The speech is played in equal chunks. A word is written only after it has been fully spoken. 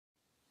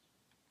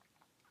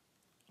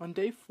On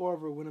day 4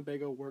 of our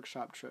Winnebago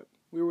workshop trip,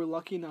 we were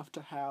lucky enough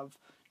to have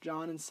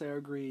John and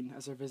Sarah Green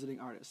as our visiting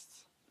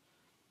artists.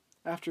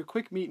 After a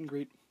quick meet and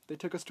greet, they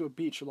took us to a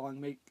beach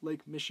along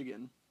Lake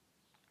Michigan,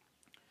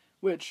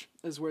 which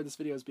is where this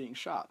video is being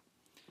shot.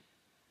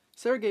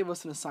 Sarah gave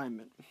us an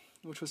assignment,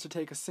 which was to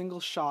take a single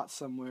shot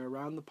somewhere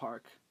around the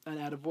park and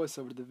add a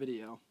voiceover to the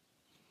video.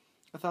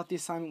 I thought the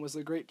assignment was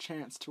a great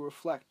chance to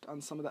reflect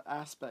on some of the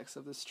aspects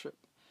of this trip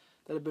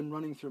that had been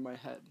running through my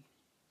head.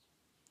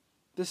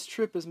 This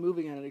trip is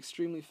moving at an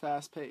extremely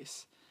fast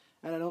pace,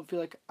 and I don't feel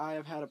like I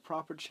have had a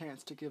proper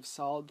chance to give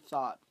solid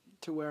thought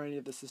to where any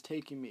of this is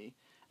taking me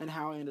and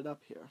how I ended up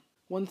here.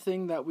 One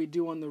thing that we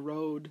do on the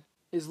road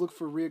is look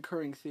for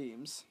reoccurring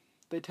themes.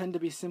 They tend to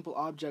be simple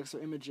objects or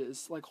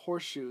images, like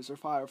horseshoes or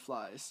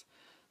fireflies,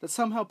 that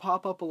somehow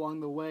pop up along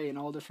the way in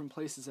all different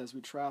places as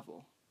we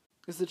travel.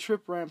 As the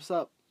trip ramps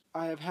up,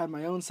 I have had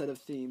my own set of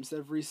themes that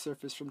have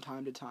resurfaced from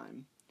time to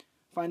time.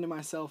 Finding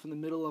myself in the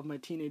middle of my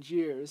teenage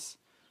years,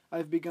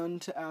 I've begun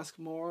to ask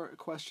more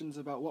questions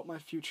about what my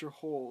future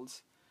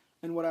holds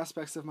and what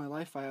aspects of my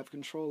life I have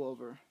control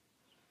over.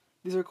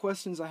 These are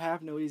questions I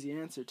have no easy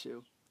answer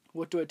to.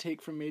 What do I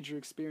take from major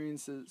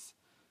experiences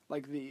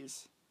like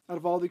these? Out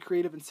of all the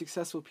creative and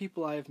successful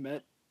people I have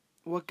met,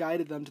 what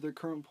guided them to their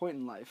current point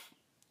in life?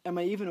 Am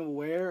I even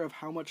aware of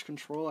how much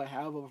control I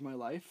have over my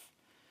life?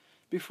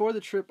 Before the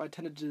trip, I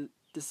tended to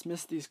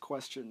dismiss these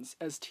questions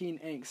as teen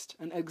angst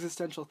and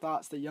existential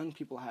thoughts that young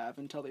people have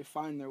until they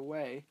find their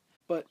way.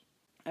 But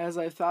as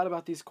I've thought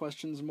about these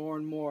questions more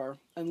and more,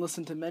 and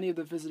listened to many of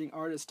the visiting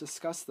artists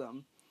discuss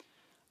them,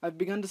 I've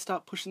begun to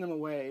stop pushing them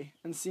away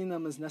and seeing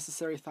them as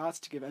necessary thoughts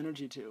to give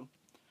energy to.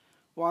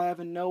 While I have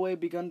in no way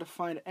begun to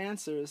find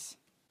answers,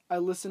 I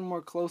listen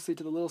more closely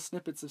to the little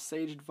snippets of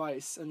sage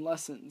advice and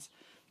lessons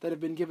that have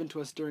been given to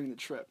us during the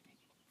trip.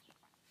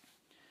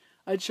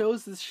 I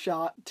chose this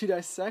shot to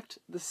dissect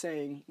the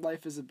saying,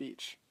 "Life is a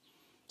beach."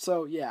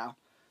 So yeah,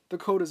 the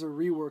quote is a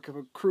rework of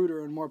a cruder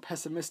and more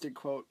pessimistic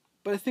quote,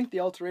 but I think the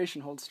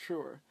alteration holds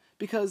truer,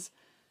 because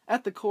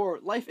at the core,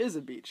 life is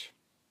a beach.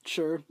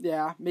 Sure,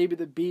 yeah, maybe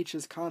the beach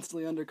is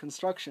constantly under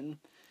construction,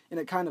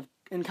 and kind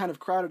of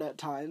crowded at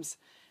times,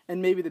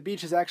 and maybe the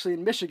beach is actually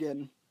in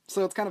Michigan,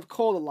 so it's kind of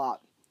cold a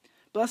lot.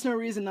 But that's no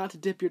reason not to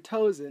dip your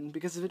toes in,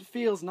 because if it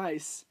feels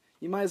nice,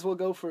 you might as well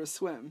go for a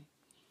swim.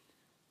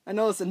 I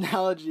know this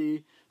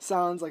analogy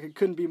sounds like it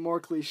couldn't be more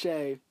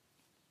cliche,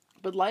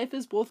 but life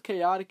is both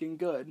chaotic and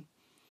good.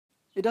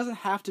 It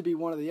doesn't have to be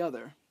one or the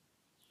other.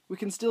 We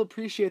can still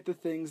appreciate the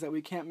things that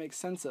we can't make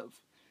sense of.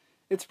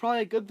 It's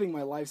probably a good thing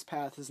my life's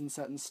path isn't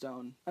set in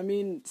stone. I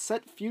mean,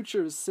 set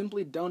futures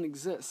simply don't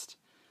exist.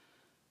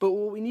 But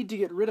what we need to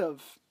get rid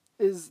of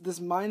is this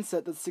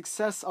mindset that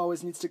success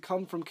always needs to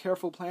come from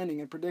careful planning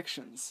and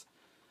predictions.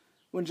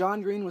 When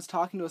John Green was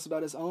talking to us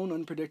about his own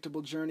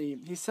unpredictable journey,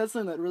 he said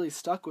something that really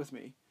stuck with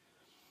me.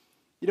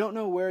 You don't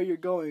know where you're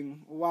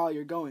going while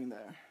you're going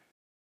there.